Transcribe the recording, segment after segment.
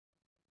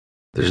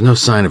There's no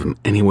sign of him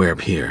anywhere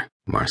up here,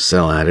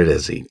 Marcel added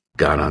as he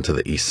got onto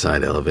the east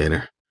side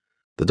elevator.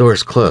 The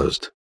doors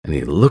closed, and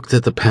he looked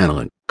at the panel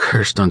and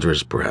cursed under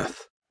his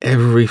breath.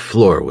 Every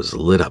floor was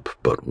lit up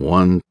but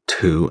 1,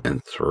 2,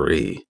 and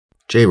 3.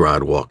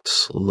 J-Rod walked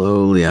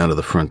slowly out of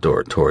the front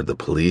door toward the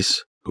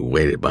police, who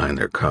waited behind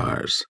their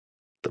cars.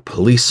 The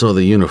police saw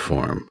the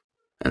uniform,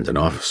 and an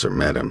officer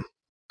met him.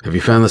 Have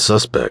you found the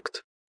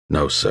suspect?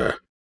 No, sir.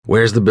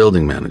 Where's the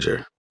building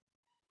manager?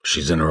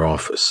 She's in her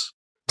office.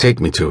 Take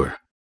me to her.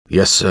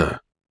 Yes, sir.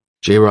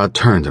 J-Rod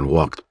turned and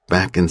walked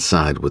back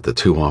inside with the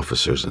 2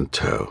 officers in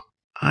tow.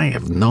 I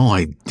have no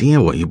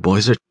idea what you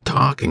boys are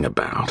talking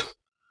about.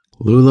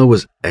 Lula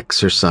was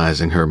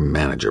exercising her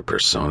manager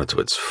persona to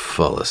its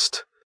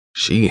fullest.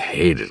 She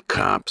hated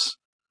cops.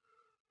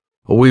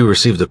 We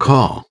received a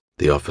call,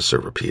 the officer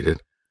repeated.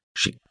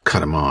 She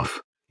cut him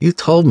off. You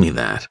told me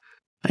that.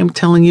 I'm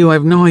telling you I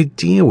have no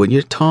idea what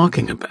you're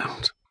talking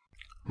about.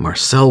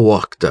 Marcel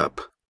walked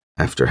up,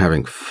 after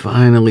having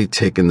finally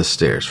taken the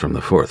stairs from the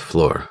 4th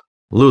floor.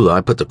 Lula,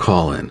 I put the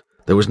call in.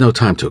 There was no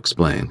time to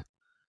explain.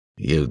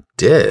 You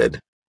did?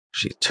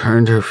 She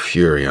turned her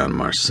fury on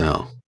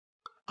Marcel.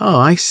 Oh,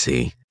 I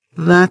see.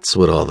 That's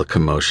what all the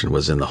commotion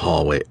was in the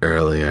hallway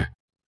earlier.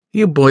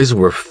 You boys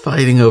were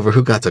fighting over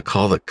who got to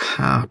call the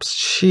cops.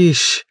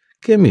 Sheesh,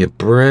 give me a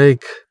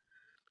break.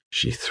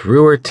 She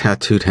threw her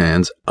tattooed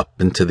hands up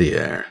into the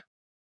air.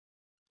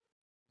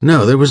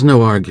 No, there was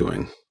no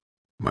arguing.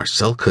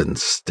 Marcel couldn't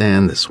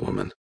stand this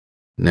woman.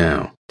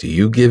 Now, do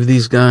you give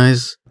these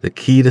guys the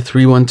key to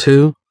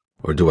 312,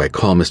 or do I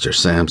call Mr.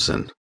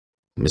 Sampson?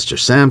 Mr.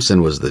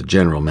 Sampson was the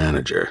general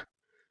manager,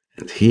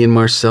 and he and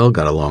Marcel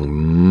got along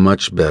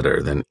much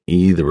better than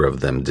either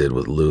of them did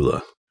with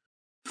Lula.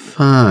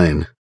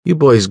 Fine, you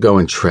boys go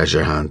and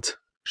treasure hunt.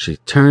 She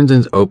turned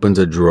and opened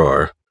a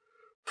drawer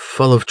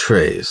full of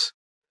trays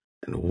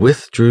and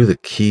withdrew the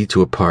key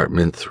to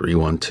apartment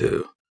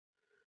 312.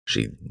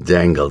 She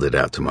dangled it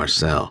out to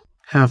Marcel.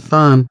 Have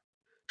fun.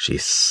 She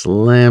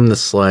slammed the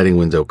sliding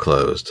window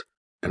closed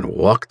and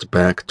walked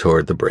back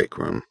toward the break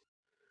room.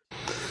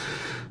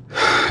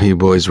 You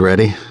boys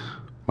ready?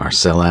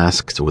 Marcel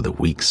asked with a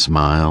weak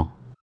smile.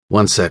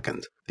 1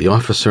 second. The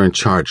officer in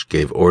charge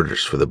gave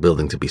orders for the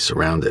building to be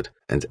surrounded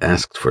and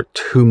asked for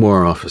 2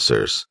 more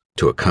officers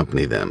to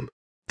accompany them.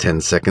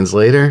 10 seconds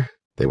later,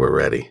 they were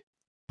ready.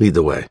 Lead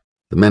the way.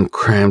 The men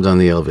crammed on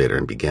the elevator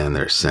and began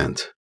their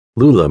ascent.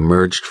 Lula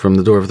emerged from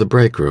the door of the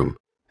break room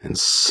and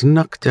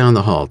snuck down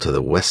the hall to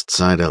the west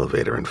side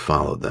elevator and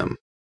followed them.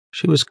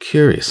 She was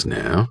curious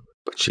now,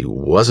 but she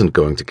wasn't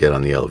going to get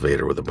on the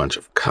elevator with a bunch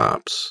of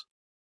cops.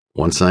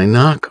 Once I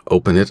knock,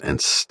 open it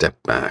and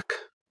step back,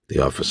 the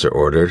officer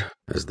ordered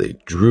as they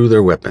drew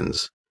their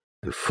weapons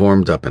and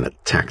formed up in a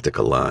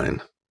tactical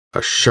line.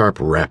 A sharp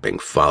rapping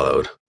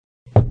followed.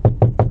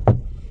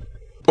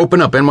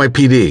 Open up,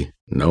 NYPD!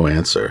 No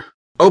answer.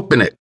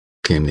 Open it,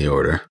 came the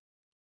order.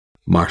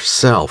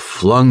 Marcel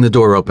flung the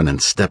door open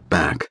and stepped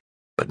back,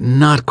 but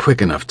not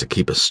quick enough to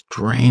keep a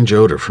strange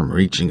odor from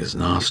reaching his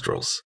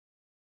nostrils.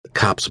 The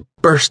cops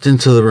burst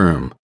into the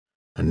room,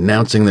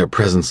 announcing their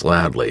presence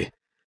loudly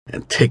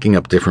and taking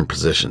up different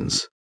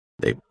positions.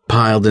 They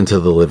piled into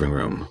the living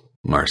room,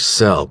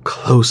 Marcel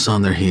close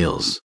on their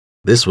heels.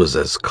 This was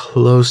as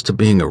close to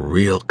being a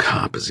real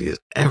cop as he had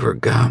ever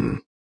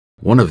gotten.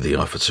 One of the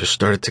officers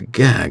started to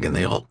gag and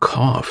they all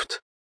coughed.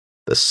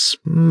 The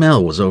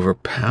smell was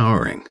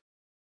overpowering.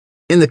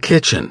 In the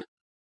kitchen,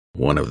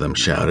 one of them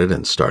shouted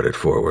and started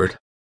forward.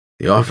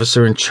 The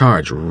officer in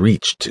charge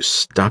reached to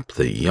stop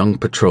the young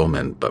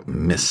patrolman, but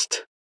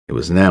missed. It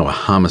was now a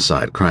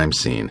homicide crime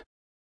scene.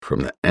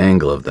 From the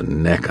angle of the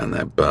neck on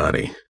that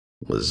body,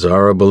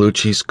 Lazaro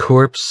Bellucci's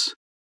corpse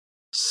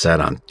sat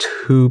on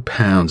 2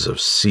 pounds of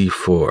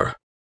C4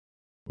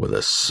 with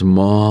a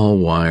small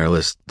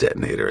wireless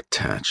detonator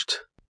attached.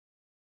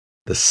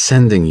 The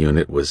sending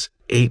unit was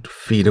 8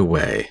 feet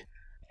away,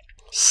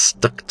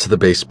 stuck to the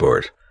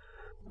baseboard,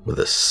 with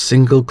a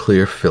single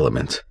clear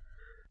filament,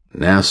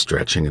 now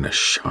stretching in a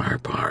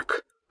sharp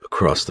arc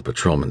across the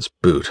patrolman's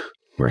boot,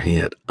 where he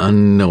had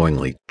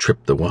unknowingly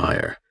tripped the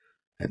wire,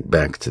 and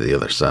back to the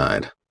other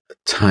side. A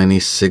tiny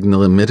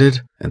signal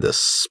emitted, and a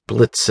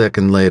split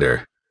second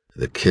later,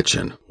 the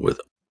kitchen, with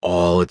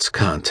all its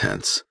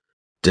contents,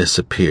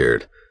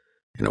 disappeared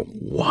in a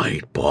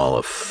white ball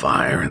of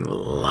fire and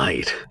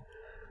light.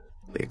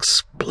 The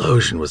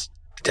explosion was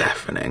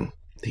deafening.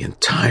 The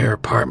entire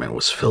apartment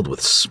was filled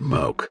with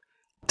smoke,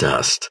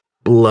 dust,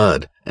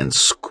 blood, and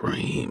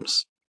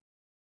screams.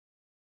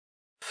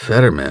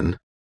 Fetterman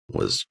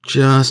was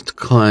just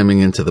climbing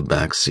into the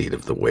back seat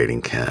of the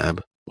waiting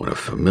cab when a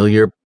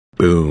familiar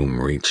boom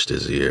reached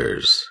his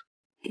ears.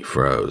 He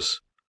froze.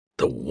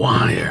 The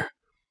wire!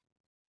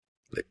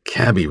 The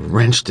cabbie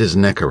wrenched his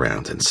neck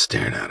around and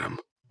stared at him.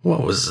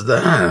 What was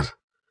that?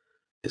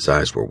 His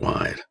eyes were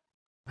wide.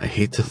 I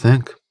hate to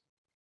think,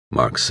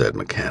 Mark said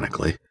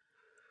mechanically,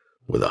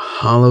 with a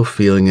hollow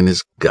feeling in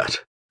his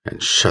gut,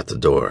 and shut the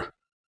door.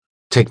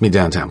 Take me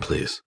downtown,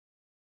 please.